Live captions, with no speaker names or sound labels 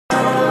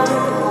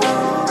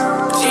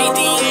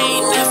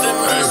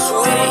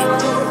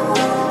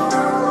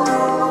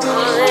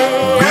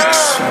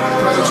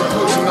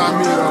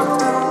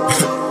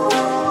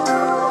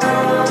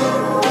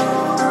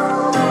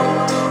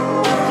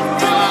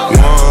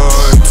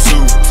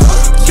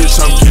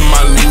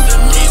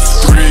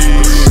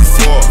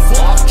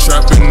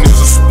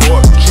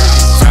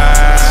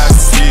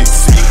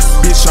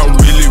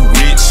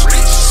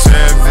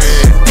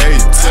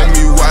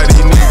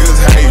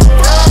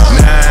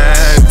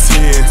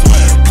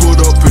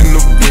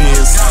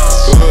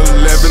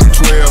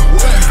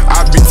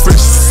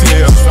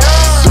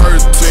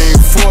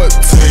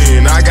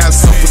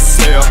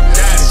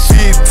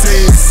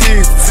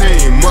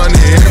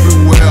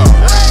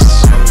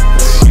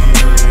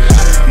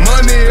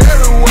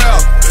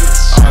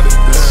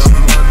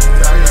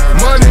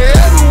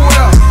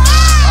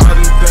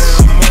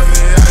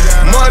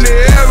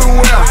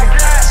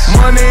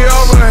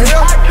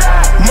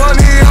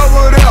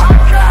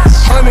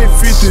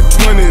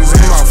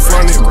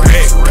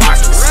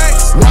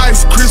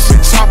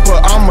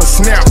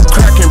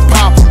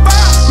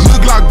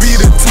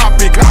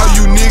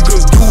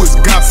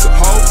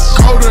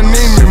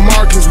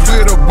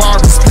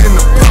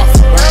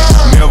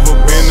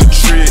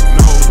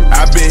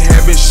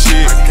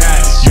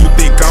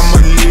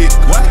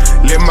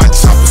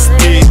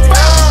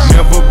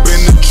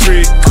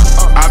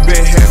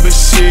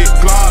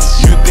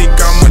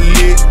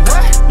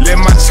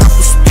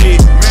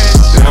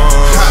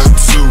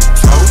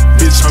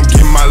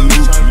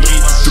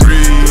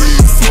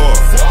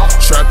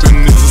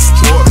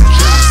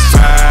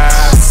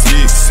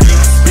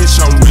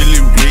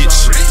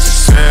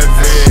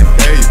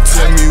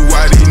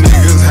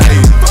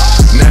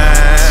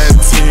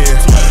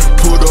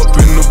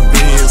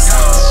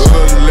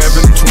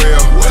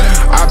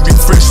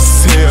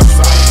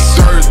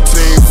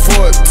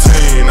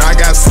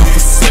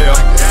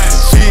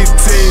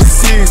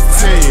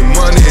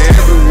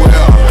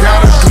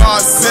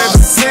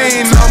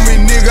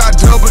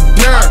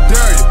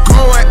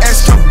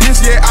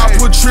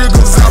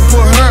triggers, I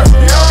put her.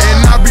 And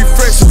I be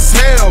fresh as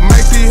hell,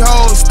 make these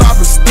hoes stop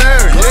and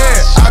stare.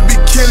 Yeah, I be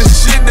killing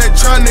shit that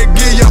tryna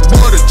give your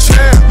boy the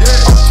chair.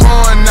 I'm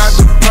pouring out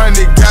the pint,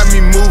 it got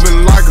me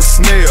moving like a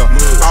snail.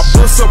 I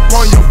bust up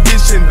on your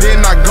bitch and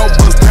then I go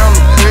bust down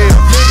the bell.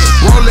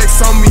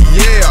 Rolex on me,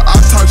 yeah, I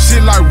talk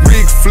shit like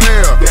Ric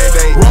Flair.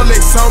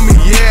 Rolex on me,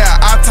 yeah,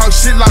 I talk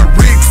shit like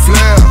Ric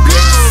Flair.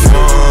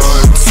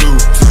 1, 2,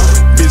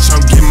 bitch,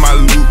 I'm getting my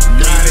loot.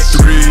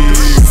 3,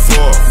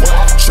 4,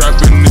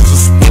 trapping is a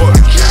sport.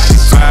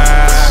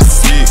 5,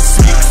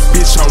 6,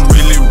 bitch, I'm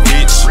really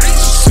rich.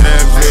 7,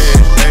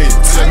 8,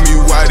 tell me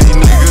why these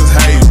niggas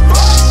hate.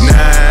 9,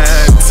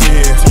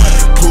 10,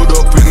 put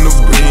up in the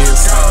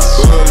bins.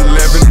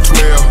 11,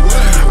 12,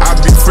 I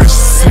be fresh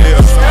as hell.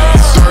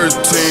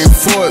 13,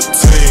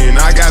 14,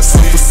 I got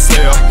some for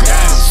sale.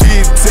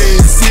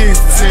 15,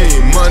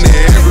 16, money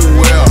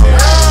everywhere.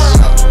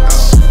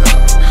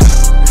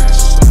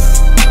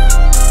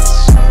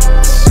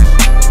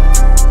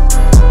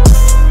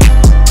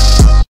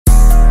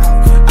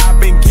 I've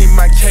been getting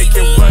my cake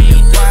and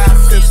running wild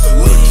since a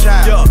little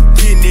child.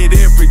 Getting it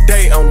every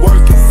day, I'm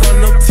working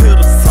sun up till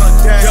the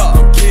sun down.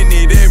 I'm getting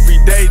it every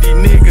day, these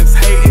niggas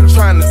hating,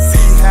 trying to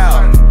see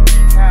how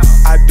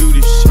I do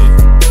this shit.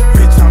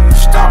 Bitch, I'm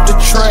Stop the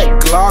track,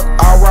 Glock,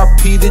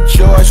 R.I.P. to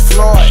George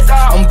Floyd.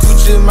 I'm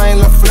Gucci, man,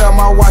 LaFleur,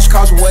 my watch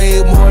costs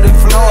way more than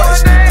Floyd's.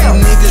 These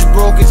niggas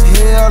broke as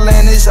hell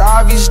and it's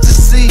obvious to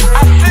see.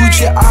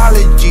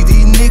 Gucciology,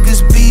 these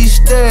niggas be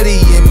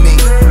studying me.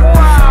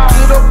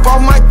 Get up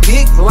on my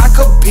dick like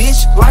a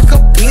bitch, like a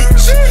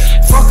bitch.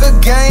 Fuck a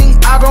gang,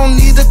 I don't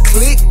need a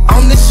click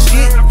on this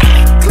shit.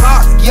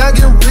 Glock, young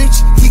and rich,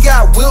 he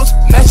got wheels,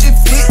 matching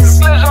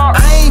fits. I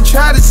ain't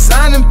try to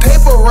sign him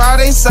paper,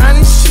 I ain't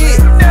signing shit.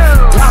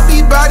 Glock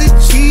me by the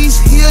cheese,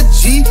 he a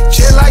G,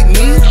 just like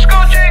me.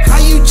 How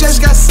you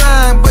just got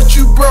signed, but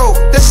you broke,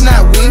 that's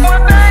not we.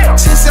 10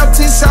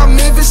 South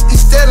Memphis,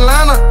 East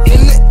Atlanta,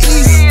 in the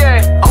east.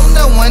 I'm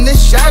the one that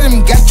shot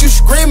him, got you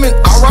screaming,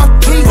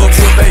 R.I.P. But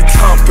what they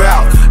talk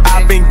about,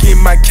 I've been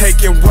getting my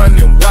cake and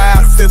running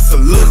wild since a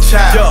little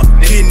child.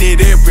 Getting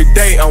it every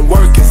day, I'm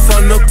working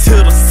sun up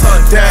till the sun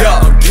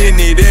down. I'm getting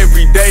it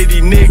every day,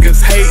 these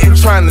niggas hating,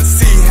 trying to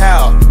see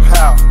how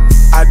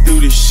I do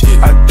this shit.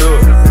 I do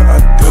it, I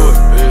do it,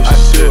 I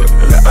do it,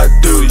 I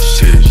do this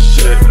shit.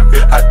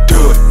 I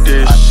do it,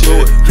 this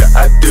shit.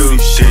 I do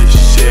this shit.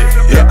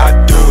 Yeah, I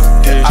do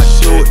it, I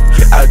do it,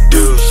 I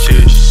do this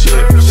shit.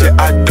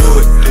 I do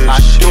it, I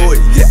do it,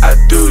 yeah, I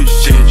do this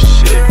shit.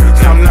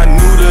 I'm not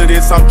new to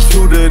this, I'm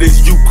true to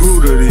this, you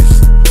grew to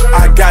this.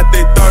 I got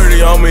that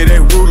 30 on me,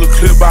 that ruler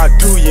clip, I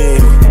do you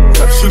in it.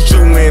 Shoot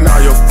you in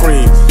all your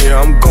friends,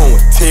 yeah, I'm going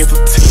 10 for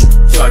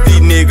 10. Yo,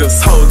 these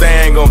niggas hoes, they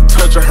ain't gon'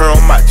 touch her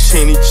on my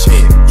chinny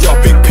chin. Yo,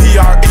 big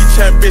PRE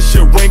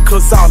championship ring,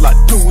 cause all I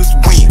do is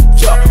win.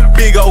 Yo,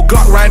 big old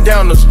Glock riding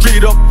down the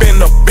street up in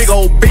the big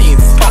old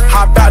Benz.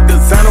 Hop out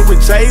designer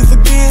with J's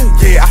again,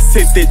 yeah, I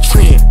set that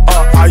trend.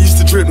 I used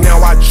to drip, now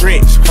I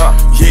drench.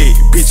 Yeah,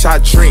 bitch, I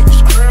drench.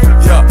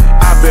 Yeah,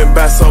 I've been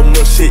by so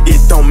much shit,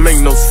 it don't make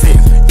no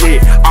sense.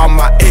 Yeah, all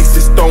my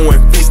exes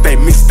throwing fists, they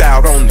missed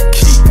out on the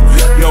key.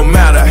 No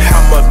matter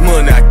how much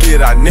money I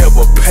get, I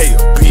never pay a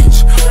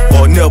bitch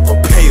or never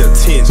pay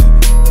attention,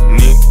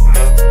 nigga.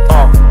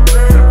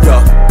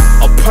 Yeah,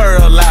 I'm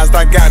paralyzed,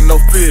 I got no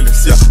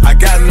feelings. Yeah, I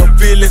got no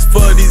feelings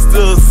for these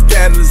little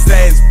scandalous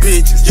ass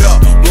bitches. Yeah,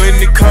 when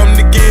it come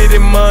to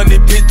getting money,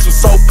 bitch, I'm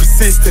so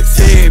persistent.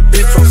 Yeah,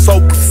 bitch, I'm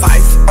so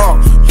precise.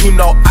 You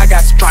know I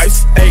got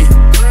stripes. Ayy,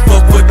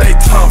 fuck what they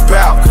talk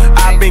about.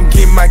 I've been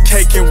getting my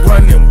cake and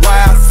running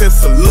wild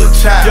since a little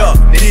child.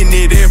 Yeah, getting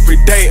it every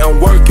day,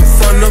 I'm working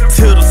sun up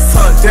till the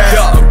sun down.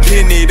 Yeah, I'm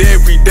getting it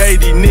every day,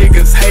 these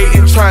niggas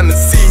hating, trying to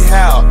see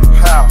how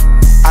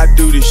I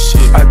do this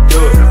shit. I do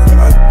it,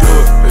 I do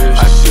it,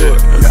 I do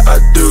it, yeah, I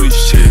do this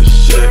shit.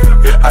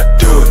 I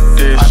do it,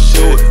 this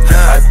shit.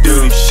 I do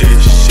this shit.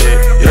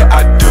 Yeah,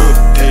 I do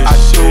it, I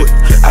do it,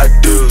 I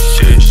do this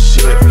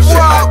shit.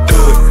 Yeah, I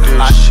do it,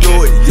 I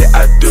do it, yeah,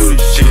 I do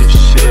this shit.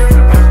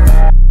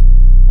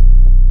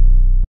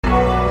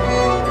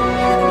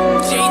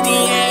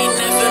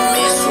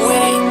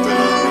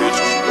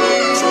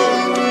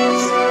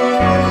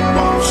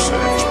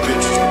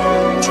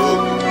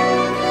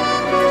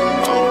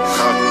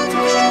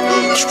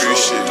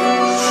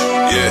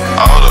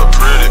 All the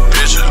pretty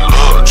bitches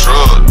love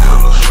drug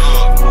dealers.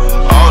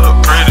 All the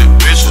pretty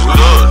bitches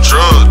love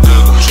drug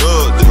dealers.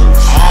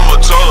 Mama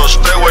told her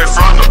stay away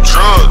from the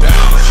drug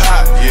dealers,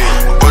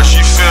 but she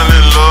fell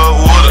in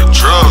love with a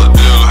drug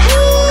dealer.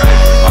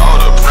 All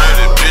the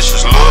pretty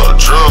bitches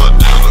love drug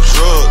dealers.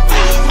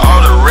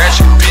 All the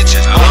ratchet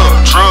bitches love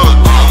drug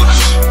dealers.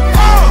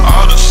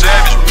 All the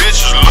savage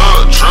bitches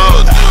love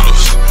drug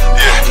dealers.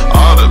 Yeah,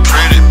 all the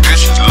pretty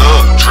bitches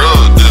love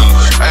drug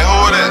dealers. Hey,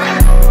 who that?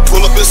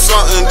 Pull up in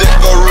something that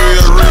go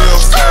real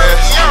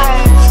fast.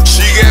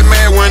 She get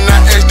mad when I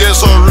ask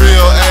that's her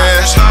real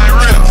ass.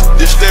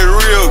 This that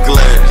real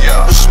glass.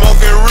 I'm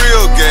smoking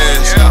real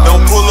gas.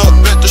 Don't pull up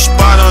at the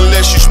spot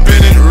unless you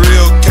spending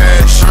real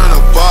cash. Turn a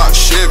box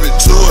Chevy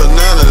to a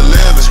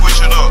 911.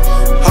 Switch it up.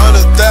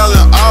 100,000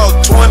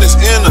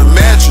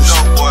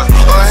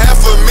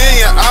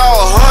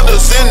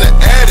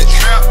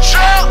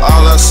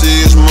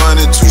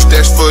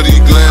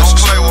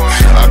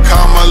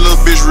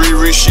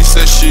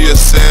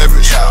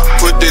 savage.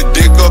 Put that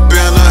dick up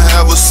in her,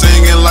 have her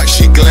singing like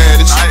she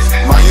Gladys.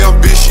 My young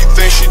bitch, she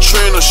thinks she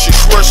Trina, she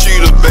swear she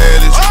the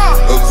baddest.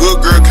 A good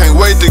girl can't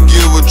wait to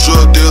give a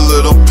drug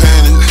dealer them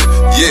panties.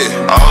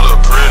 Yeah, all the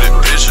pretty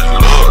bitches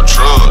love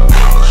drug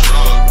dealers.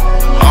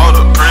 All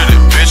the pretty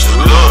bitches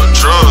love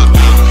drug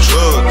dealers.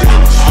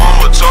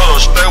 Mama told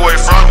her stay away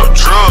from the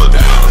drug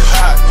dealers,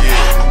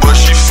 but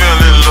she fell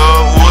in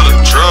love with a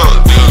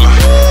drug dealer.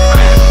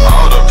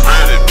 All the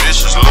pretty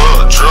bitches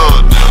love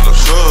drug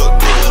dealers.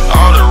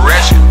 All the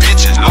ratchet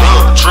bitches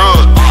love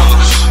drug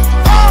dealers.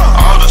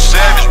 All the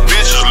savage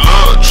bitches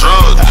love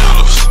drug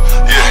dealers.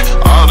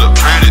 Yeah, all the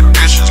pretty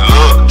bitches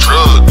love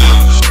drug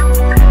dealers.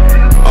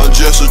 I'm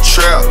just a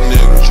trap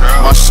nigga.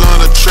 My son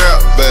a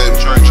trap baby.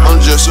 I'm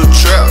just a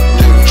trap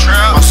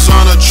nigga. My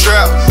son a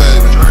trap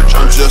baby.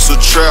 I'm just a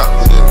trap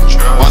nigga.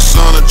 My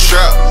son a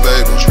trap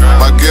baby.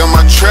 My girl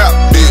my trap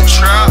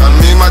bitch. I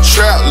mean my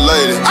trap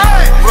lady.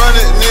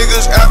 Running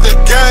niggas out the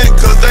game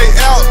cause they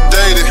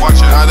outdated.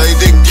 Now they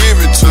didn't give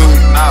it to me.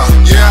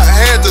 Yeah, I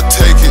had to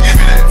take it.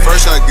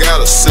 First I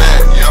got a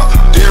sack,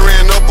 then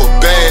ran up a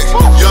bag.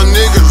 Young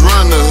niggas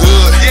run the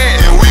hood,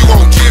 and we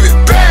won't give it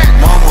back.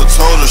 Mama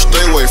told her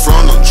stay away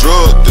from the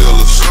drug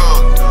dealers.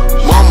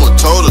 Mama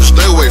told her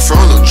stay away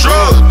from the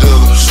drug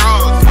dealers.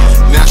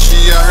 Now she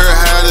out here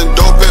hiding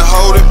dope and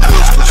holding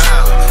pistols,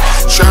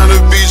 trying to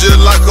be just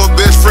like her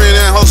best friend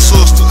and her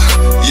sister.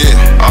 Yeah,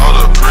 all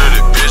the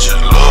pretty bitches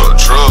love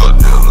drug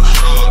dealers.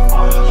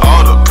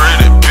 All the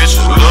pretty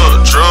bitches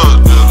love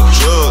drug dealers.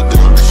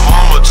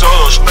 Mama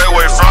told her stay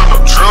away from the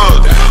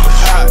drug dealers,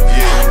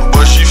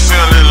 but she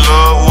fell in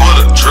love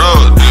with a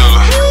drug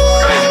dealer.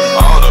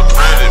 All the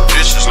pretty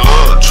bitches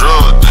love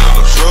drug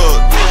dealers.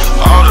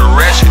 All the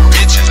ratchet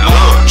bitches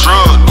love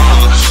drug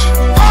dealers.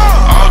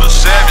 All the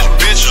savage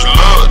bitches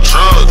love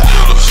drug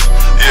dealers.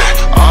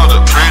 Yeah, all the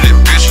pretty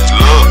bitches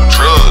love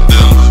drug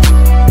dealers.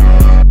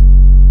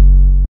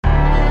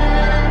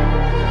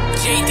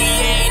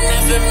 JDA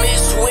never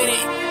miss with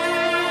it.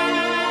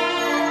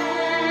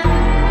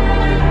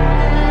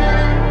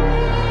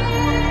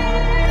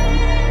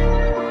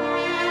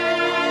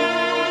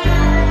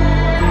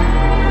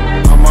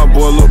 My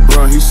boy Lil'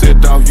 Bruh, he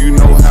said, dawg, you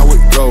know how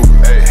it go.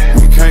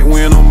 We can't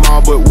win them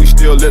all, but we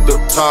still at the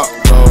top,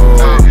 though.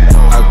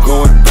 I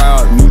go and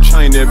buy a new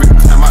chain every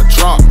time I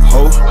drop,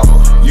 ho.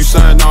 You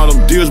signed all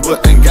them deals,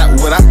 but ain't got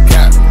what I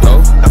got,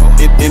 though.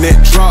 In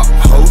that drop,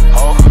 ho.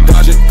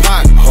 Dodging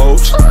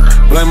potholes.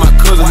 Blame my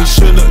cousin, he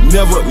should've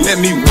never let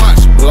me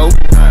watch blow.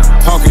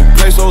 Talking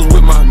pesos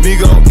with my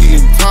amigo,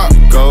 eating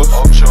tacos.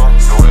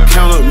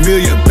 Count a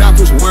million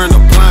backwards wearing a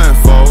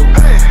blindfold.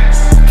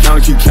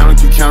 Keep counting,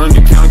 keep counting,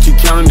 keep counting, keep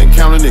counting, and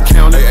counting, and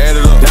counting. They add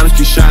it up. Diamonds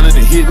keep shining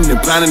and hitting and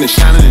blinding and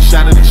shining and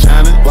shining and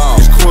shining. Wow.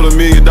 This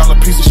 $250,000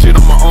 piece of shit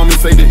on my arm and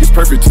say that it's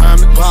perfect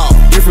timing. Wow.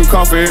 Different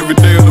car for every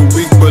day of the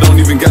week, but don't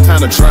even got time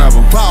to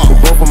travel. Wow.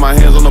 Put both of my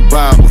hands on the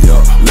Bible.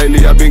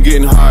 Lately I've been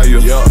getting higher.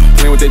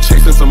 Playing with that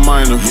checks and some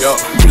minor. You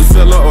the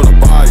seller or the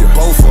buyer.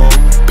 Both of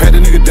them. Pat the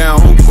nigga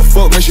down, don't give a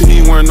fuck. Make sure he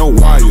ain't wearing no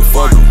wire.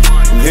 Fuck him.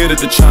 I'm headed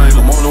to China.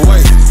 I'm on the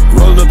way.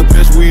 Rolling up the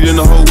best weed in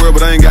the whole world,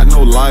 but I ain't got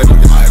no lighter.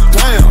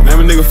 Damn, damn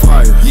a nigga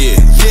fire. Yeah,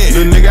 yeah.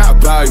 Little nigga, I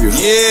buy you.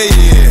 Yeah,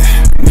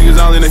 yeah. Niggas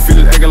all in they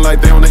feelings acting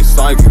like they on they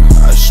cycle.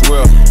 I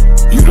swear.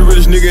 You the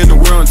realest nigga in the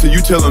world until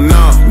you tell them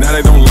nah. Now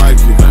they don't like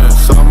you.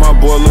 Saw my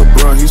boy Lil'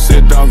 Bruh, he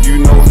said, dawg, you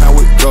know how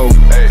it go.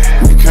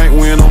 We can't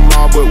win them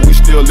all, but we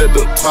still at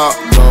the top,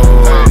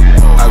 though.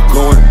 I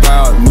go and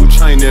buy a new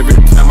chain every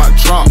time I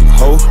drop,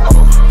 ho.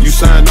 You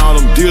signed all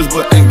them deals,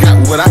 but ain't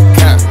got what I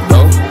got,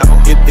 though.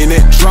 In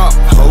that drop,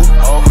 ho.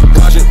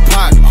 Dodging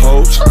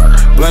potholes.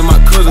 Blame my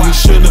cousin, he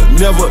should've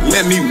never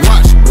let me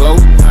watch blow.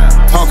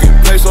 Talking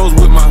pesos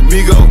with my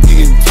amigo,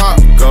 eating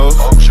tacos.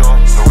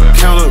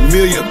 Count a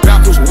million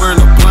backwards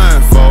wearing a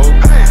blindfold.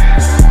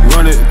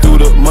 Run it through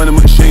the money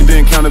machine,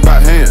 then count it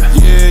by hand.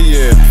 Yeah,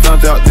 yeah.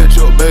 Found out that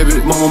your baby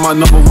mama my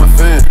 #1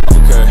 fan.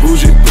 Okay.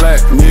 Bougie black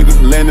nigga,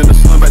 land in the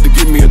sun, about to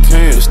give me a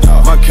tan.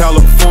 My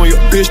California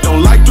bitch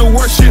don't like to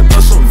work shit,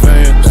 but some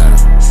Vans.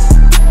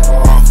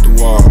 Off the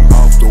wall,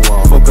 off the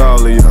wall. Fuck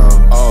all of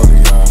y'all, all of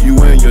y'all. You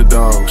and your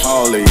dogs,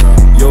 all of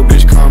y'all. Your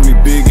bitch call me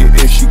Biggie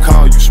if she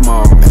call you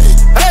small.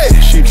 Hey,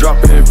 she drop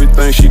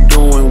everything she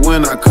doing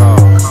when I call.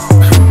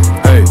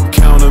 Hey,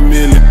 count a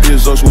million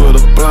pesos with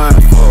a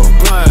blindfold.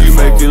 You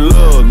making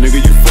love, nigga,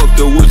 you fucked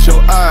up with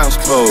your eyes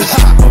closed.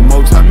 A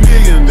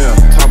multi-millionaire,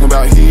 talking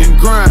about he in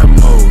grind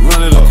mode.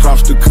 Running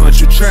across the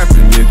country,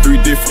 trapping in 3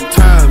 different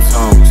time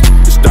zones.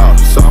 It's dawg,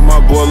 saw my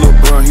boy Lil'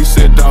 Bruh, he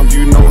said, dawg,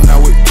 you know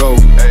how it go.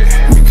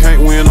 We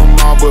can't win them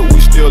all, but we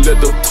still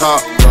at the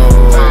top,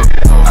 though.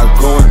 I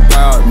go and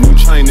buy a new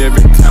chain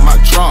every time I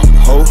drop,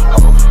 ho.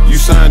 You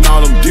signed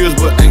all them deals,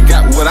 but ain't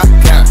got what I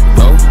got,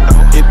 though.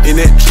 In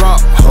that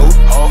drop, ho.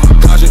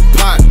 Dodging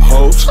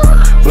potholes.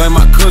 Blame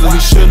my cousin, he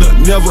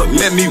should've never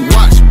let me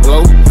watch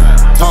blow.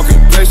 Talking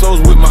pesos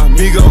with my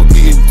amigo,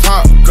 eating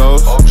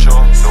tacos.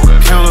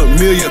 Count a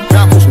million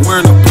backwards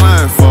wearing a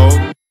blindfold.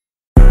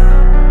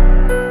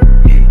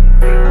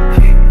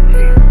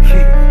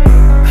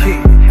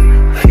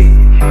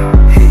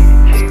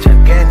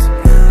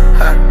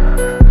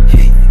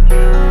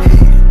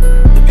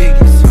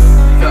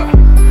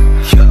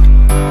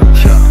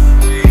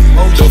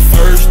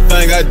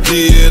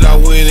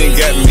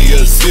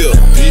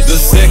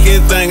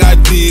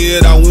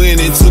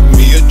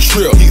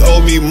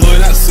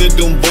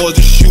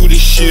 you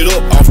this shit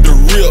up off the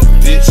rip,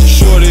 bitch.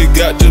 Shorty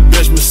got the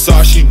best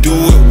massage, she do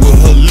it with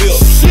her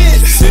lips.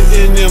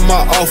 Sitting in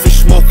my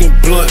office smoking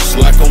blunts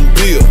like I'm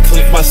Bill.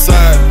 My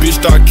side bitch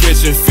start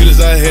catching feelings,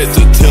 I had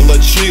to tell her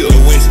chill.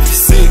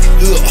 Sick,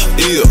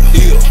 ill,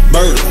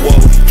 murder,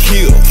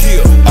 kill.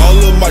 All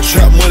of my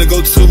trap money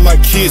go to my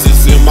kids,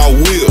 it's in my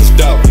wheels.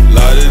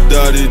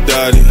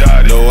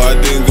 La-di-da-di-da-di. No, I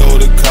didn't go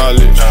to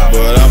college,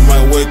 but I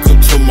might wake up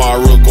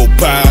tomorrow, go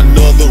buy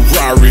another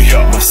Rari.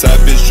 My side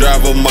bitch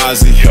drive a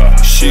Mozzie.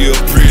 She a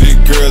pretty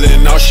girl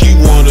and all she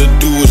wanna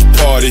do is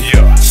party.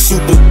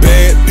 Super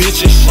bad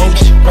bitches.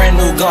 Brand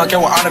new gun,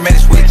 came with automatic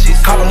switches.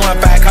 Call him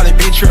 1-5, call it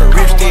bitch, you're a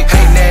ripstick.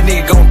 Hatin' that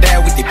nigga gon' die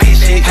with the bitch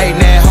shit. Hatin'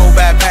 that hoe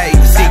bye bye,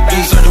 eat the sick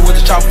bitch. Surgery with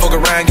the chop, fuck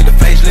around, get the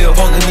facelift.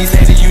 Fuckin' these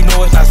haters, you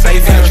know it's not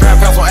safe here. Trap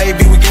house on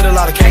AB, we get a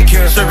lot of cake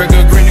here. Serving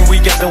good green and we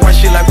got the white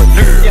shit like a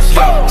nerd.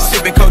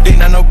 Sippin' codeine,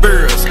 not no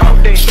birds.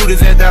 Shoot his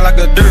head down like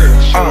a dirt.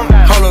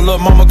 Hold on, little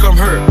mama, come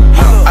here.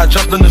 I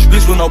jumped in the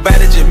streets with no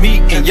bandage and me,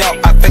 and y'all,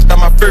 I faced out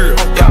my fears.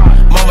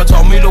 Mama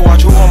told me to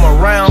watch who I'm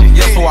around,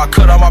 so I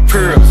cut all my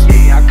pearls.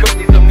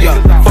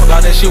 Fuck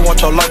all that shit,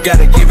 want your life,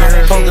 gotta give it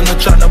her. Closing the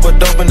truck, number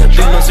dope in the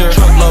dealers here.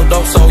 Truckload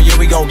dope, so yeah,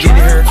 we gon' get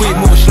it here. Quit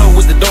moving slow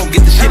with the dope,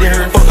 get the shit in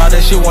here. Fuck all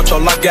that shit, want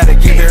your life, gotta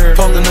give it her.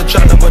 Closing the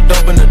truck, number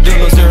dope in the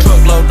dealers here.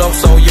 Truckload dope,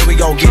 so yeah, we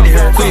gon' get it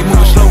here. Quit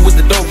moving slow with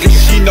the dope, get the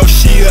shit. She know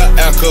she a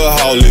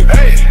alcoholic.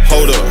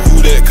 Hold up, who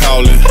that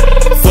calling?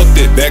 Fuck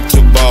that, back to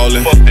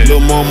ballin'.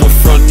 Lil' mama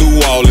from New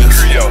Orleans.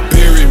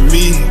 Bury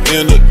me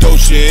in a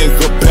Dolce and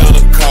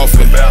Gabbana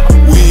coffin.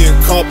 We in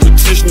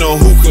competition on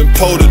who can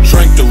pour the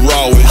drink the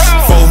rawest.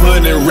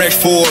 400 racks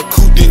for a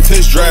coupe, didn't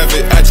test drive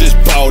it, I just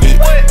bought it.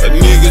 A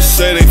nigga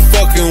say they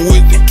fucking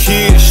with the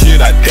kid,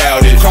 shit, I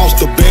doubt it. Crossed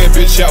the bad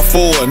bitch out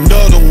for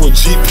another one,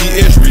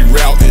 GPS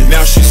rerouting.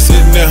 Now she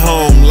sitting at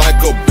home like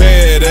a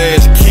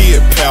badass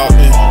kid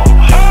pouting.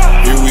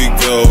 Here we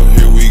go,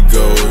 here we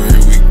go,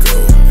 here we go.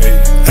 Hey,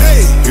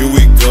 hey, here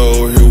we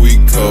go, here we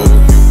go,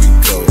 here we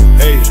go.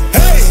 Hey,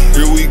 hey,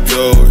 here we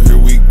go, here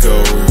we go,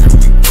 here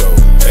we go.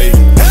 Hey,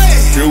 hey,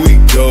 here we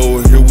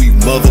go, here we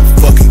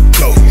motherfucking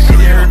go.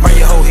 Bring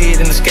your whole head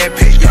in the scat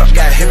pit,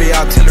 got heavy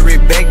artillery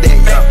back there,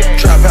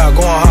 Trap out,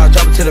 going hard,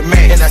 drop it to the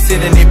max. And I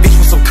sit in that bitch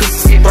with some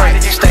cookies and bread.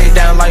 Stay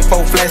down like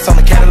 4 flats on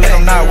the Cadillac.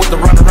 I'm not with the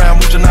runaround,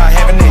 but you're not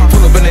having it.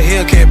 Pull up in the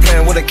Hellcat,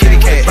 playing with a kitty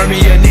cat. Burn me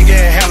a nigga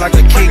in hell like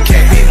a Kit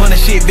Kat. Big money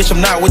shit, bitch,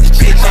 I'm not with the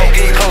chit chat.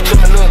 Get close to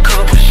my little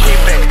cup, put shit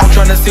back. I'm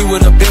tryna see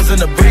where the bills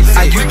and the bricks.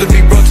 I used to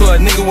be broke to a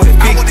nigga with a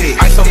fixed it.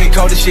 Ice on me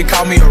cold, this shit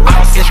call me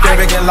around.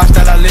 Extravagant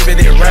lifestyle, I live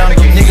it around.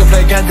 Nigga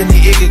play guns, then the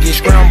nigga get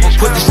scrambled.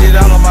 Put this shit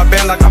out on my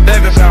back like I'm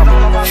baby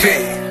pound.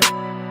 Shit.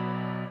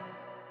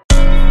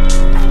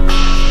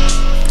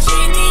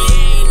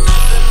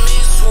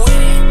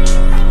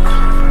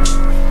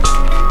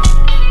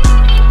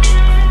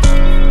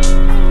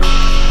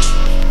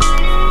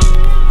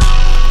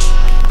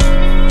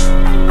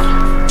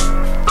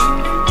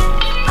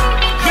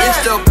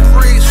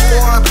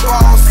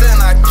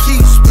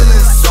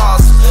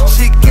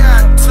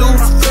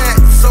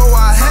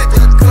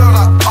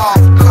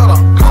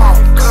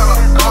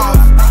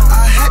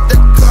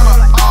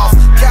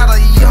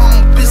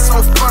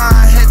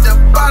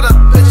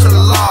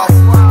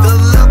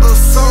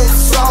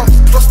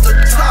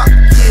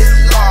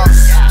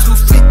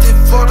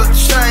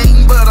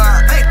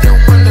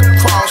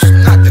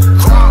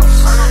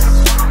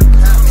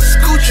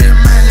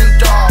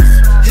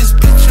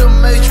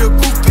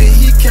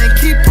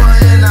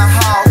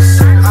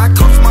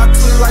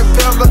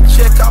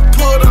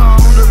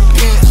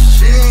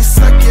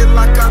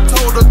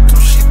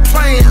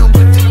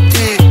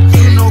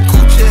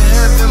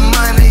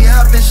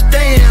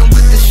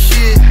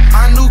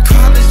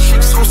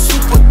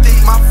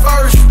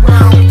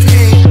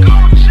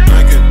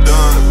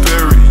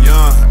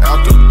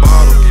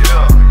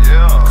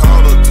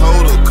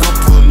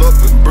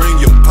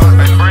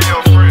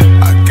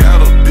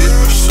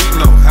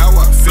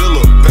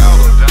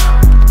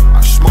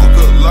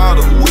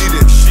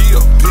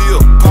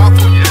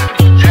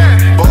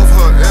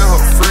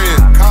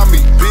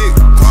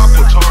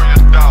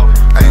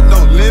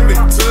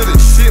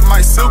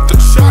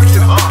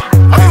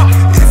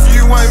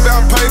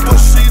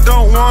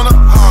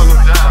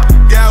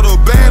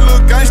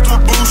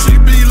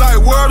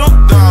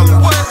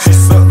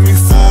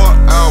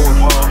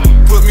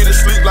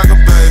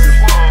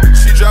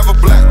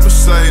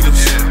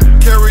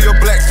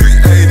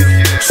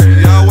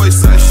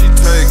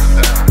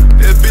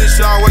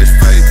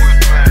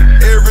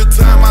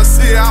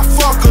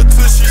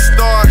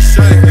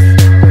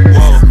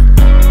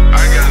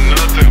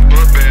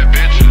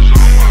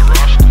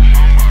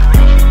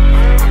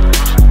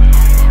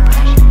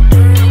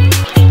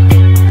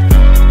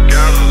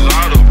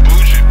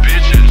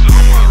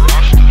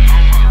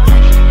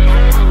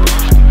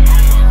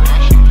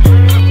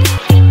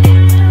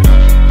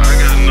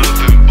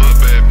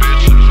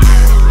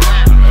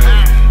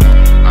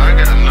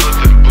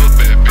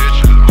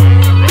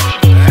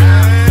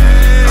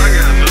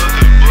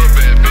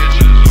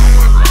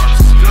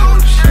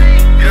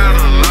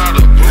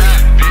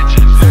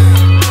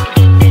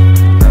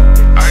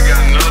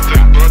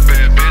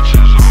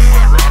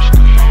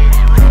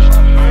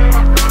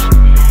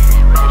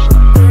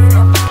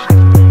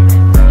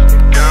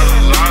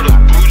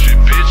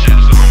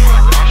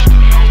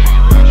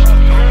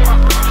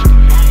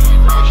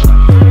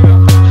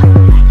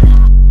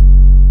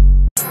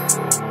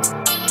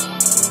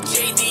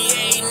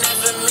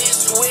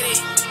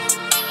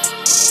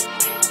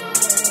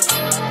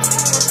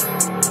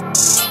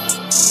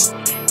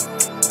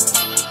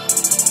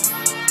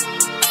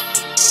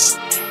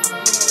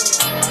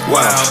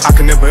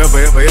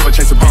 ever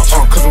chase a bitch.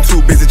 Cause I'm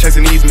too busy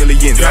chasing these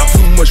millions. Got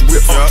too much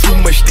whip, too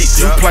much stick.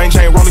 New plain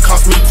chain only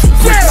cost me 2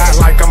 bricks. Not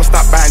like I'ma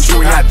stop buying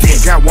jewelry, I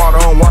did. Got water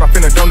on water,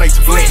 finna donate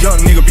to Flint. Young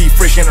nigga be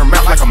fresh in her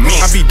mouth like a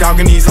mint. I be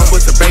dogging these hoes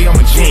with the bay, I'm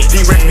a gent.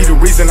 D-Rex be the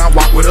reason I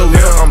walk with a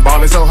limp. I'm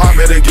ballin' so hard,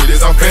 better get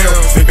this on film.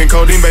 Sippin'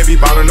 codeine, baby,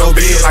 ballin' no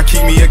bill. I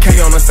keep me a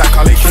K on the side,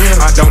 call it Kim.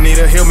 I don't need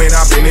a helmet,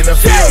 I been in the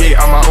field.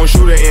 Yeah, I'm my own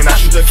shooter and I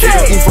shoot the kill.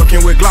 Who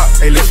fucking with Glock?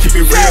 Hey, let's keep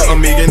it real. A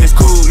million is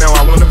cool, now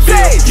I wanna build.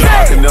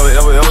 I can never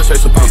ever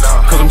chase a bitch,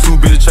 cause I'm too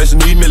busy chasing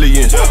these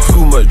millions.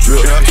 Too much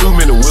drip, too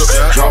many whip.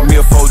 Drop me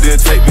a 4, then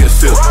take me a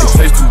sip. It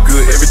tastes too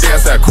good, every day I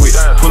say I quit.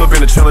 Pull up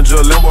in the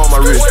Challenger, Lambo on my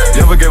wrist.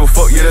 Never gave a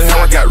fuck, yeah, that's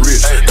how I got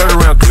rich. 30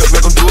 round clip,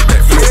 make them do a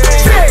backflip.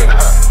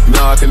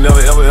 Nah, I can never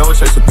ever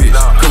chase a bitch,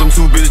 cause I'm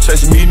too busy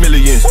chasing these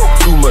millions.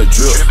 Too much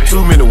drip,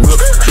 too many whip.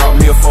 Drop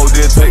me a 4,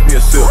 then take me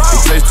a sip.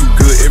 It tastes too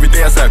good, every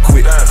day I say I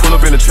quit. Pull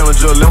up in the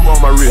Challenger, Lambo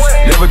on my wrist.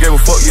 Never gave a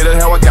fuck, yeah, that's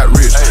how I got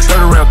rich.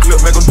 30 round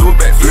clip, make them do a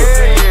backflip.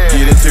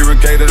 Get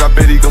interrogated, I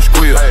bet he gon'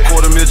 squeal.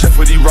 $250,000 check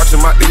for these rocks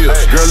in my ears.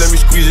 Girl, let me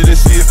squeeze it and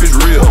see if it's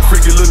real.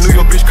 Freaky little New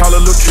York bitch, call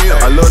her Lil' Kim.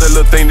 I love that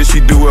little thing that she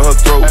do with her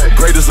throat.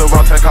 Greatest of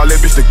all time, call that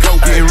bitch the GOAT.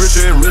 Getting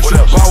richer and richer,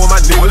 ball with my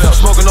niggas.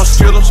 Smoking on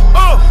Skittles.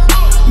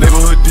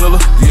 Neighborhood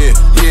dealer, yeah,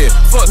 yeah.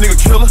 Fuck nigga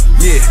killer,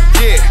 yeah,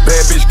 yeah.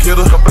 Bad bitch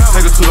killer.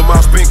 Take her to the mall,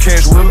 spend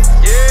cash with her.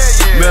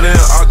 Met her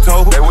in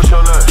October. Hey, what's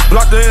your name?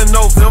 Blocked her in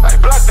November. Hey,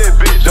 block that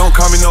bitch. Don't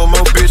call me no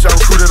more, bitch. I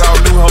recruited all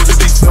new hoes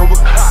in December.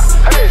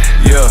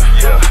 Yeah.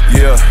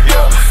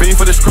 Fiend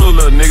for this crew,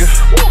 little nigga.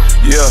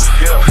 Yeah.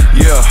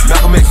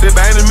 Malcolm X said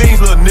by any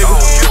means, little nigga.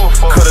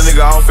 Cut a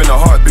nigga off in a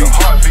heartbeat.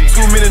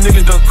 Too many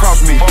niggas done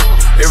cross me.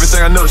 Everything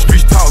I know the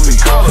streets taught me.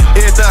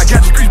 Everything I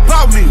got the streets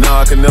bought me.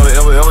 Nah, I can never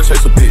ever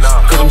chase a bitch,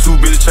 cause I'm too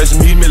busy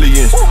chasing these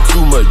millions.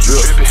 Too much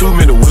drip, too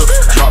many whip.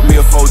 Drop me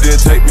a 4, then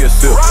take me a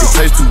sip. It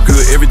tastes too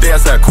good, every day I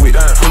say I quit.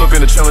 Pull up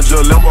in the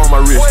Challenger, Lambo on my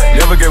wrist.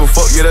 Never gave a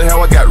fuck, yeah, that's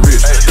how I got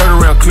rich.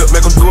 30 round clip,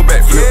 make them do a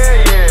backflip.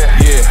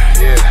 Yeah.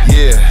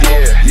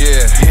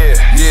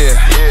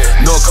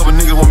 Know a couple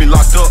niggas want me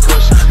locked up.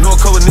 Know a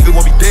couple niggas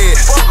want me dead.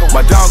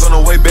 My dog on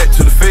the way back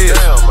to the feds.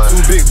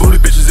 2 big booty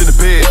bitches in the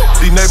bed.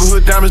 These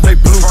neighborhood diamonds, they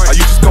blue. I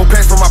used to go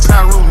back from my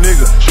pound room,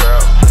 nigga.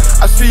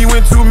 I see you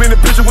in too many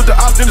pictures with the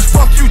options.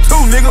 Fuck you too,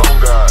 nigga.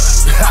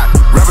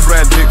 Rappers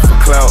ride dick for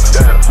clout.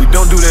 We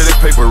don't do that at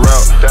paper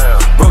route.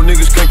 Broke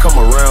niggas can't come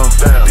around.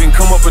 Didn't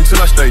come up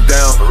until I stay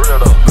down.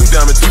 Blue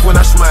diamond teeth when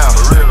I smile.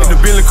 In the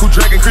Bentley Cool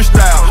Dragon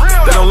Crystal.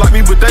 They don't like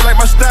me, but they like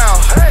my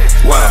style.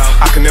 Wow.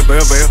 I can never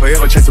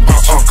ever chase a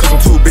bitch, cause I'm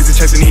too busy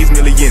chasing these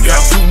millions. Got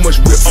too much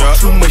whip,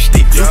 too much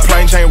stick. New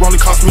plain chain only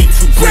cost me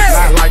 2 bricks.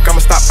 Not like I'ma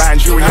stop buying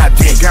jewelry, I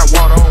did. Got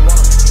water on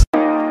water.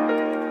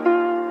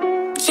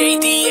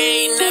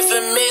 JDA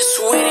never miss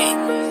with it.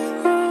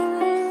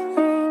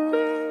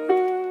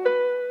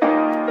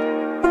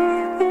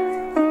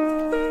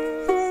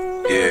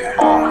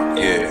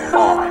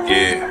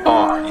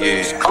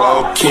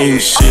 King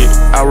shit,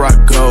 I rock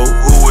gold.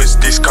 Who is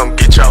this? Come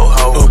get your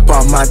hoe. Up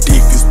on my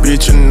dick, this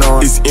bitch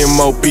annoying. It's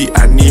MOB,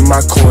 I need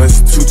my coins.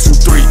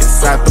 223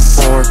 inside the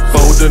foreign.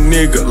 Fold a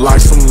nigga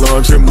like some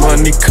laundry.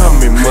 Money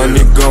coming,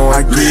 money going.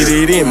 I get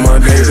it in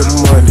Monday to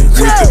Monday.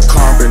 With the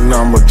carbon,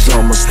 I'm a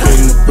drummer.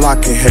 Spin the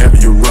block and have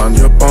you run.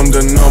 Up on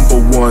the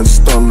 #1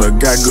 stunner.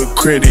 Got good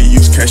credit,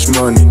 use cash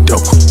money,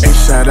 dope. And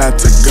shout out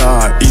to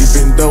God,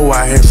 even though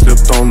I had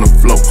slipped on the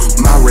floor.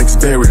 My Rex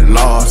very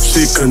large.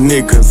 Sick of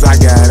niggas, I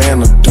got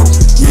antidote.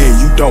 Yeah,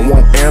 you don't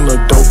want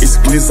antidote. It's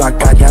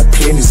Glizzock, I got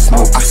plenty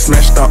smoke. I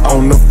smashed her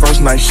on the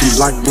first night. She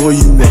like, boy,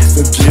 you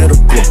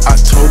unforgettable. I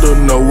told her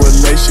no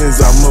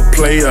relations. I'm a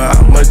player,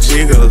 I'm a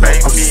gigolo.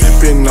 I'm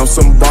sipping on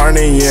some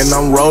Barney and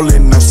I'm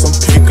rolling on some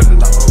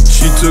Piccolo.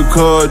 She took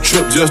her a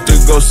trip just to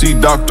go see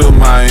Dr.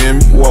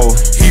 Miami. Whoa,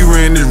 he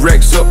ran his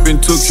racks up and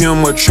took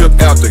him a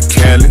trip out to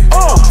Cali.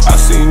 I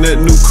seen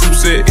that new coupe,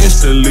 said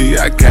instantly,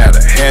 I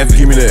gotta have it.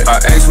 Give me that. I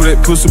asked where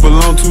that pussy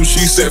belong to,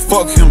 she said,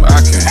 fuck him,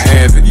 I can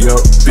have it. Yup,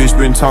 bitch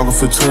been talking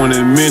for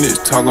 20 minutes,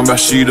 talking about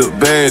she the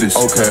baddest.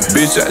 Okay,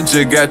 bitch, I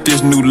just got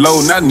this new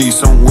load and I need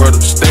somewhere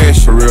to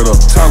stash it. For real though.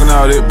 Talking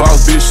all that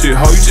boss bitch shit,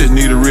 ho, you just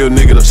need a real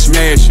nigga to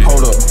smash it.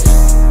 Hold up.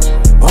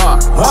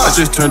 I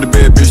just turned the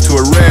bad bitch to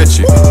a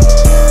ratchet.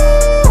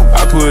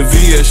 I put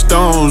VS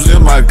stones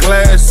in my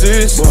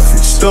glasses.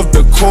 Stuffed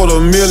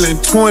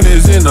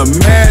 $250,000 in a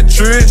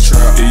mattress.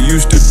 It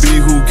used to be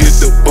who get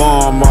the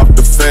bomb off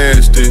the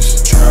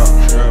fastest.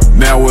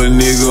 Now a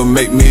nigga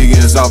make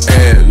millions off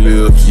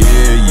ad-libs.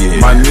 Yeah.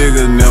 My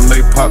niggas and them,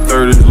 they pop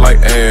 30s like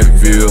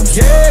Advil.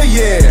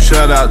 Yeah.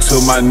 Shout out to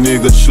my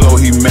nigga Slow,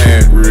 he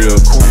mad real.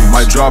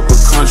 Might drop a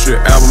country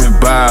album and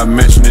buy a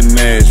mansion in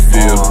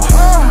Nashville.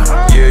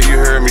 Yeah, you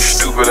heard me,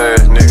 stupid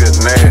ass nigga,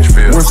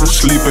 Nashville. Went from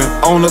sleeping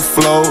on the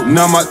floor,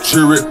 now my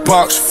jewelry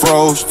box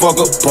froze.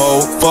 Fuck a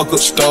bowl, fuck a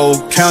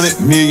stove, counted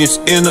millions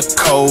in a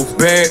cold.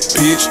 Bad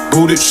bitch,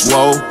 booted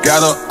swole,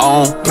 got her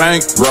on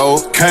bankroll,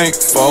 can't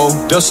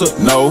fold, that's a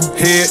no.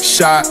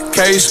 Headshot,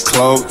 case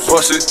closed,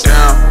 bust it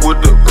down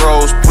with the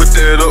bros, put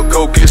that up,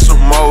 go get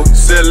some more.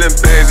 Selling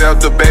bags out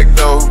the back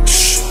door.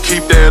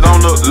 keep that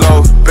on the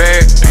low.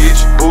 Bad bitch,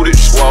 booty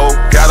swole,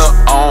 got her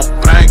on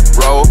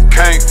bankroll,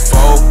 can't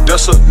fold,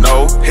 that's a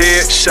no.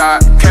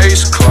 Headshot,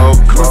 case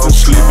closed. Been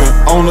sleeping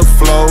on the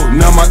floor,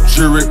 now my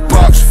jewelry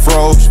box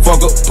froze.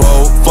 Fuck a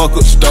bowl, fuck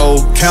a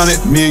stove, counted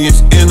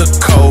millions in the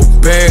cold.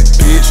 Bad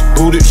bitch,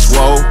 booty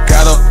swole,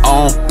 got her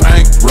on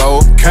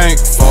bankroll, can't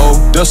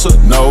fold, that's a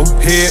no.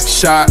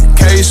 Headshot,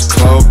 case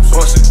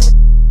closed.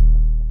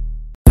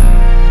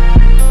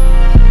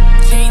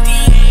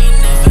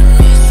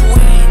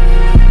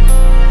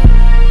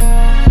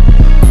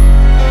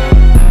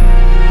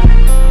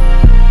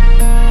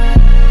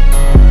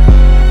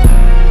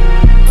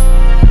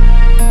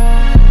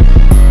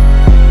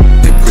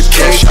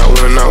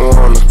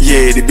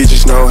 Yeah, these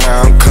bitches know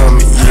how I'm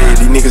coming. Yeah,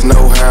 these niggas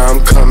know how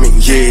I'm coming.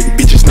 Yeah, these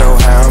bitches know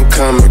how I'm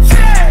coming.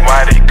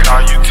 Why they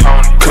call you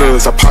Tony?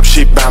 Cause I pop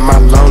shit by my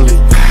lonely.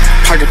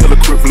 Pocket full of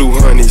quick blue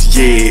honeys.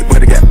 Yeah,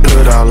 but it got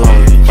blood all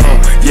on it.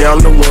 Yeah,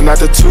 I'm the one, not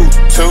the two.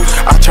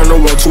 I turn the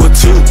 1 to a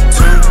 2.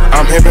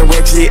 I'm having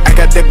racks, yeah, I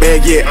got that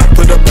bag, yeah. I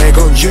put a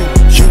bag on you.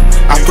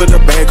 I put a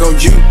bag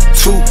on you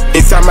too.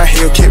 Inside my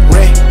Hellcat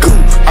rag, goo.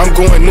 I'm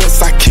going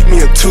nuts, I kick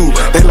me a 2.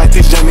 They like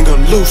this young nigga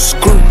loose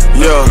screw.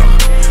 Yeah.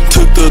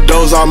 Took the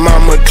doors off my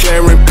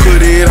McLaren, put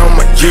it on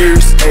my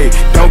ears, ayy.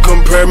 Don't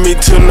compare me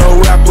to no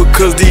rapper,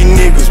 cause these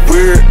niggas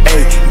weird,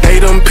 ayy.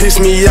 They done piss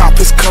me off,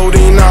 it's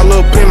codeine all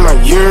up in my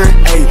urine,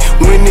 ayy.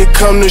 When it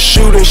come to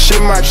shooting, shit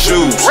my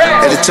shoes.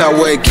 At the top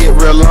where it get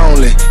real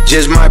lonely,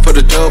 just might put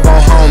a dub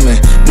on homie.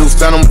 New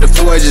Phantom with the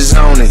 4 edges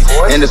on it,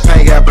 and the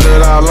paint got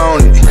blood all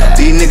on it.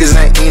 These niggas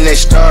ain't eating, they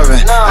starving.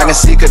 I can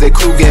see cause they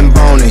crew getting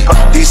bony.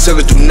 These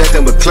suckers do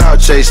nothing but cloud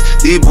chase.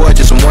 These boys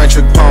just some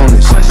one-trick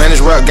ponies. Man,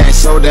 this rap game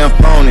so damn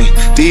phony.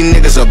 These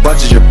niggas a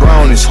bunch of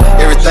jabronis.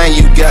 Everything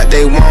you got,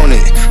 they want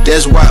it.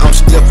 That's why I'm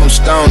stiff, I'm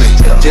stony.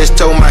 Just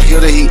told my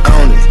heel that he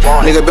own it.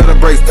 Nigga better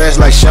break fast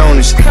like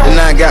Shoney's. And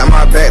I got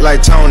my back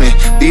like Tony.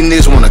 These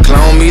niggas wanna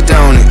clone me,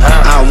 don't it?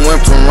 I went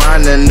from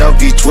riding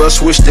up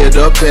V12, switched it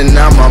up, and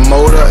now my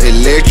motor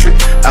electric.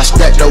 I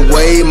stacked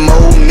away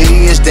more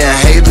millions than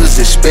haters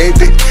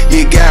expected.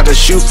 You gotta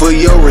shoot for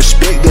your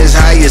respect, that's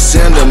how you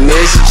send a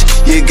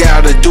message. You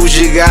gotta do what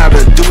you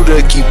gotta do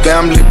to keep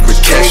family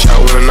protected.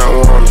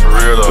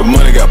 The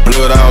money got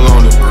blood all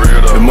on it.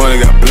 The money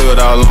got blood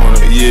all on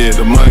it. Yeah,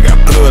 the money got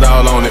blood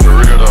all on it.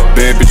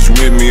 Bad bitches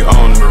with me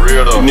on it.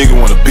 The nigga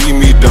wanna beat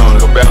me down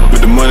it.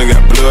 But the money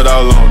got blood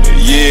all on it.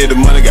 Yeah, the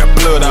money got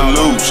blood all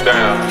loose.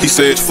 He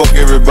said fuck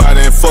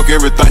everybody and fuck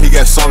everything. He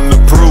got something to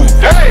prove.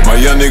 My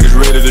young niggas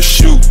ready to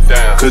shoot,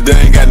 cause they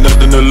ain't got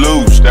nothing to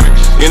lose.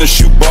 In a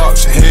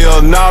shoebox,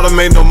 hell nah, them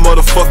ain't no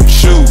motherfucking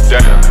shoes.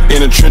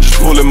 In the trenches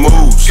pulling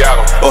moves.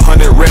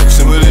 100 racks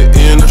and put it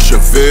in a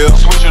Chevelle.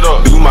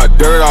 Do my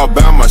dirt all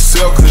by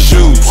myself, cause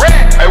shoes.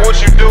 Hey, what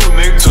you do,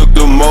 nigga? Took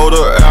the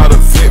motor out of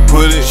it,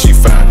 put it, she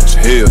fine as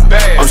hell.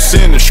 I'm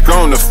sending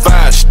strong to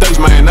 5 states,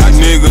 man, that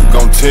nigga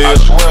gon' tell.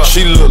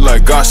 She look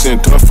like God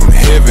sent her from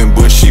heaven,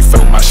 but she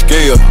felt my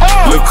scale.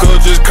 Look,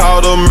 cuz just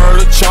called a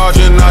murder charge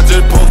and I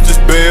just posted this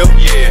bail.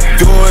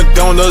 Doing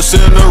donuts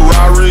in a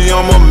Rari,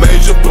 I'm a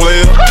major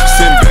player.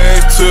 Send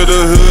bags to the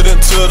hood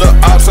and to the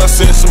ops, I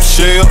sent some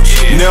shells.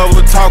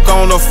 Never talk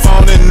on the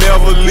phone and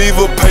never leave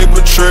a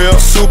paper trail.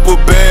 Super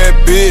bad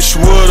bitch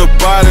with a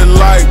body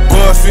like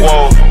Buffy.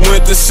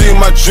 Went to see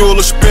my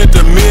jeweler, spent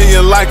 $1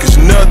 million like it's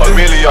nothing.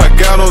 I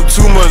got on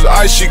too much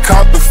ice, she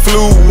caught the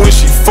flu when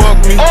she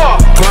fucked me.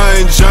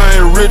 Plain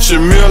Jane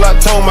Richard Mill, I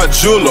told my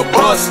jeweler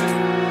bust it.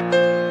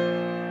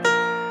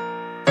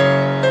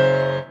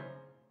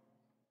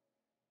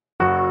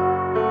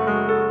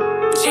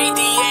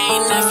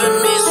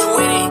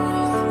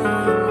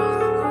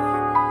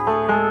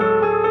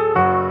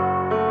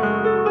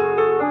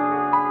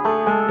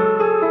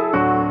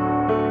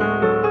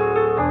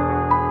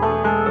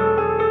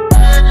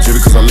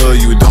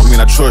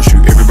 Trust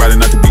you, everybody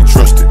not to be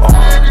trusted.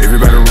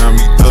 Everybody around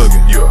me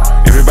thugging,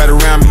 everybody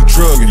around me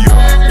drugging,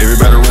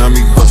 everybody around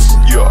me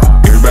hustling,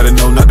 everybody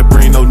know not to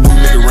bring no new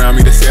nigga around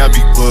me. They say I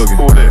be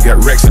bugging.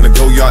 Got racks in the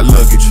go-yard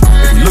luggage.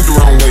 If you look the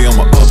wrong way,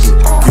 I'ma up it.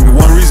 Give me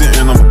one reason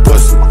and I'ma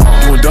bust it.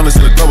 Doing donuts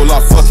in a double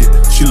lock, fuck it.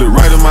 She look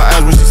right in my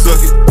eyes when she suck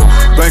it.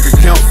 Bank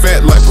account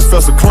fat like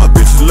Professor Clump,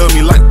 bitches love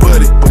me like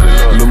Buddy.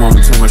 Lil' mama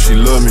told me she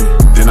love me,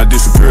 then I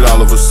disappeared all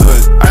of a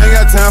sudden. I ain't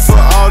got time for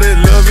all that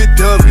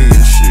lovey-dovey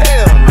and shit.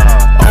 Hell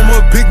nah. I'm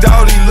a big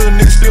dog, these little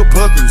niggas still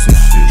puppies and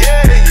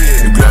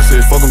shit. If God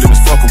said fuck them, then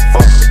it's fuck them.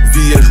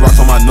 VH rocks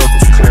on my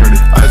knuckles.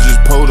 I just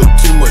pulled up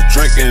too much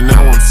drink and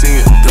now I'm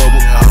seeing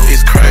double.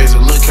 It's crazy,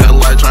 look how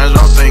life changed.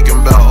 I'm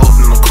thinking about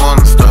opening the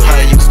corner stuff.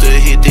 I used to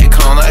hit that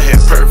corner, I had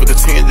perfect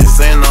attendance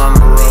and on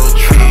the road.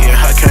 Yeah,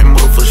 I came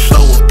up for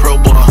show with pro,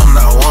 but I'm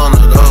not one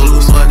of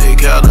those. Money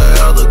got her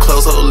out the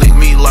clothes, so lick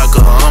me like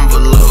an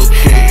envelope.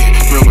 Yeah,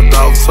 remember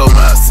Dolph told me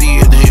I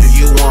see it, and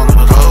you one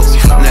of those.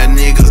 Now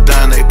niggas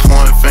dying, they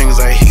pointing fingers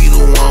like he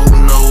the one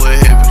who know what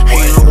happened.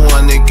 He the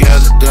one that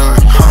got it done.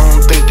 I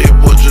don't think that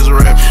boy just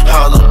rap.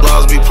 All the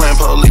blogs be playing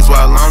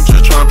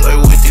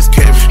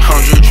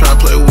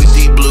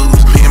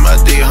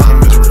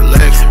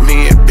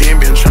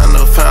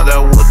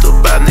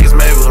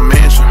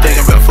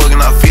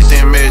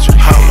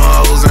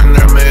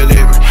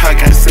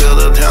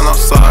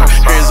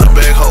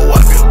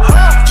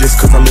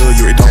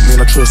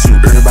trust you.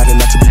 Everybody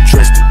not to be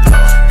trusted.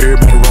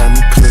 Everybody around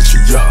me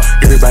clutching, yeah.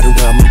 Everybody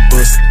around me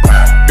bustin'.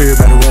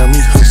 Everybody around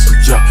me hustle,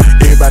 yeah.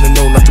 Everybody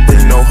know not to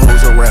bring no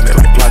hoes around it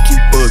like Glock, you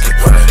buggin'.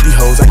 These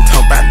hoes ain't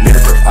talking about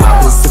nothing.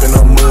 I been sippin'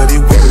 on muddy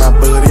with my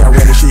buddy. I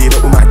ran the shit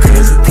up with my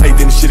cousin. Play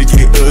then the shit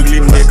get ugly,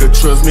 nigga.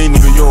 Trust me,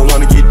 nigga, you don't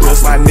wanna get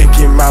dust. My neck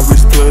and my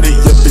wrist flooded,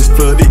 yup, it's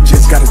flooded.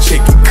 Just gotta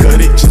check and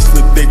cut it. Just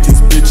looked at this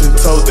bitch and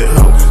told that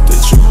hoe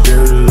that you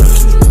very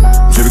lucky.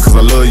 Just because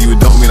I love you, it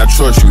don't mean I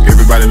trust you.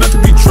 Everybody not to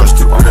be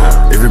trusted.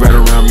 Everybody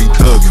around me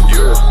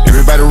thuggin'.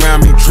 Everybody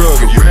around me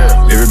druggin'.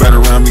 Everybody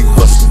around me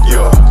hustlin'.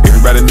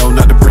 Everybody know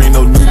not to bring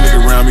no new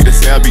nigga around me. They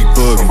say I be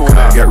buggin'.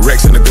 Got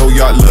racks in the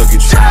go-yard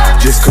luggage.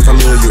 Just cause I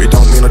love you, it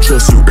don't mean I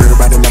trust you.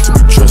 Everybody not to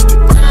be trusted.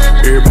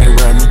 Everybody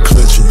around me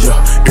clutching, yeah.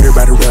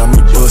 Everybody around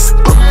me bustin'.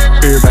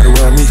 Everybody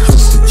around me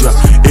hustling, yeah.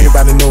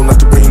 Everybody know not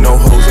to bring no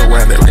hoes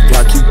around it like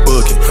Glock, you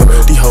buggin'.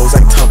 These hoes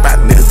ain't talking about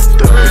nothing.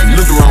 If you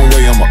look the wrong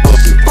way, I'ma up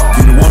it.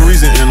 Give me one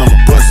reason and I'ma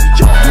bust it.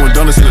 Doing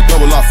donuts in a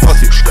double, I fuck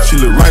it. She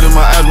look right in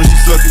my eyes when she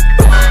suck it.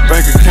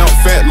 Bank account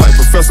fat like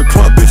Professor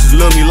Clump. Bitches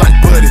love me like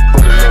Buddy.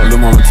 Lil'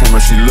 mama told me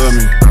she love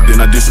me.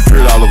 Then I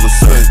disappeared all of a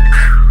sudden.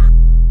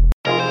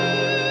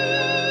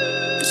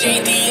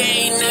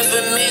 JDA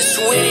never miss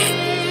with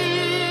it.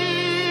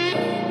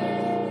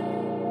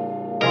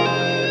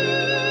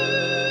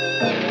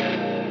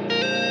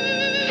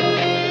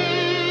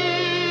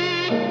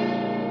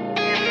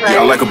 Yeah,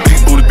 I like a big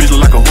booty bitch,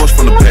 look like a horse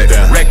from the back.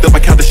 Racked up,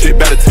 I count the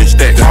shit, better 10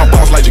 stacks. My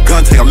boss like your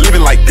gun take, I'm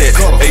living like that.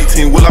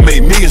 18 will I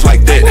made millions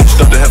like that.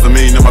 Stuffed a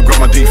 $500,000 in my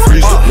grandma deep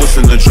freezer. What's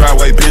in the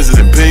driveway, Benzes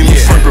and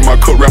Beamers. Slurping my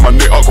cup, wrap my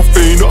neck,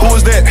 Aquafina. Who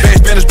is that? Bad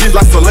Spanish bitch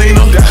like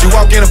Selena. She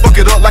walk in and fuck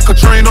it up like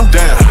Katrina.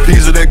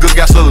 Piece of that good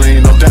got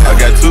Selena. I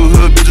got two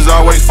hood bitches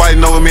always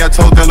fighting over me. I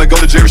told them to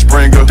go to Jerry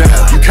Springer.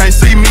 You can't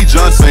see me,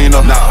 John Cena.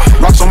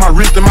 Rocks on my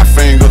wrist and my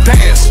finger.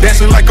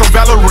 Dancing like a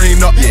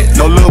ballerina.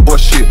 No little boy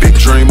shit, big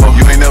dreamer.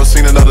 You ain't never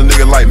seen another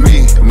nigga like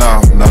me.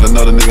 Nah, not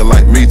another nigga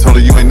like me. Told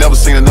her you ain't never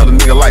seen another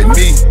nigga like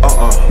me.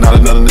 Not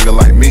another nigga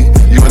like me.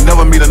 You will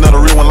never meet another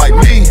real one like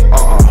me.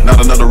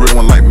 Not another real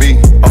one like me.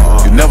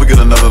 You never get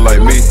another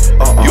like me.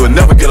 You will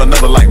never get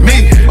another like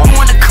me. I'm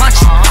on the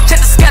country,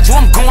 check the schedule,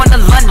 I'm going to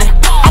London.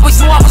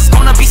 Always knew I was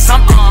gonna be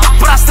something,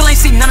 but I still ain't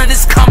seen none of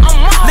this coming.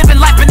 Living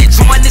life and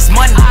enjoying this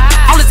money.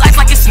 All this ice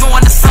like it's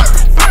snowing or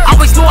something.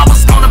 Always knew I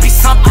was gonna be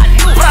something,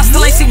 but I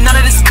still ain't seen none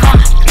of this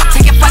coming.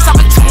 Taking flights, I've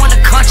been touring the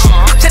country.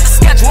 Check the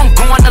schedule, I'm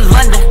going to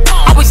London.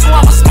 Always knew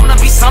I was gonna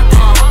be something,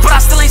 but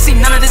I still ain't seen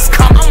none of this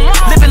coming.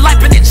 Living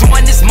life and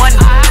enjoying this money.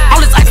 All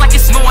this ice like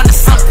it's snowing or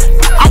something.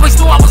 Always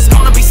knew I was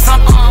gonna be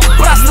something,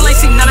 but I still ain't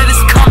seen none of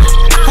this coming.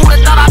 Who'da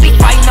thought I'd be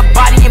fighting the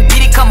body and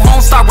beat it, come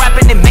home, start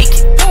rapping and make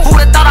it.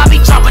 Who'da thought I'd be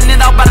dropping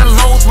it out by the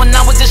lows when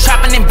I was just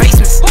trapping in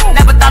basements.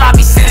 Never thought I'd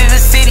be city to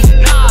city.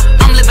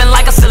 I'm living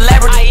like a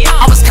celebrity.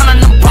 I was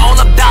counting them ball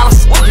up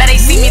dollars. Now they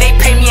see me, they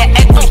pay me an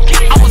equity.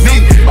 I was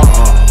me.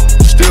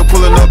 Still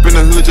pulling up in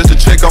the hood just to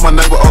check on my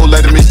neighbor, old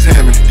lady Miss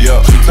Tammy.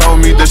 She told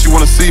me that she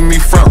wanna see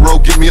me front row,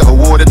 give me an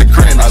award at the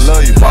Grammys. I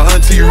love you. My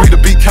auntie read the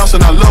beat counts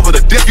and I love her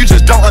to death. You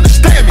just don't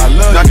understand me. I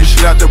love knocking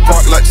shit out the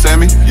park like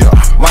Sammy.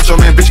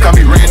 Macho man bitch call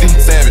me Randy.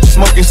 Savage.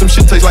 Smoking some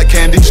shit tastes like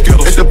candy.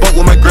 Skittles. At the boat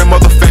with my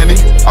grandmother Fanny.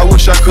 I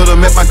wish I could've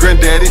met my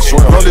granddaddy.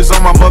 Rollers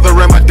on my mother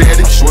and my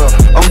daddy.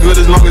 I'm good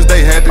as long as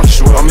they happy.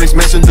 I'm mixed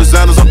matching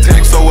designers, I'm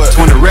tagged so what?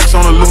 20 racks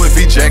on a Louis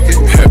V jacket.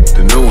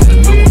 The new one.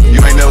 You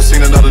ain't never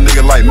seen another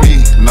nigga like me.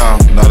 Nah,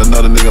 not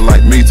another nigga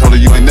like me. Told her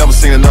you ain't never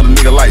seen another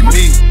nigga like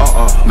me.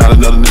 Not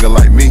another nigga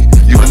like me.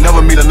 You will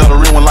never meet another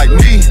real one like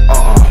me.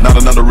 Not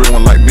another real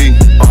one like me.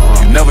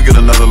 You never get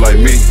another like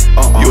me.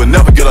 You will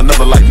never get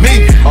another like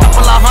me.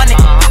 Couple of hundred,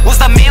 was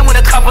the man with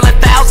a couple of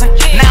thousand.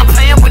 Now I'm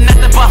playing with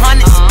nothing but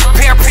hundreds.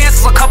 Pair of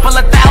pants was a couple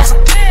of thousand.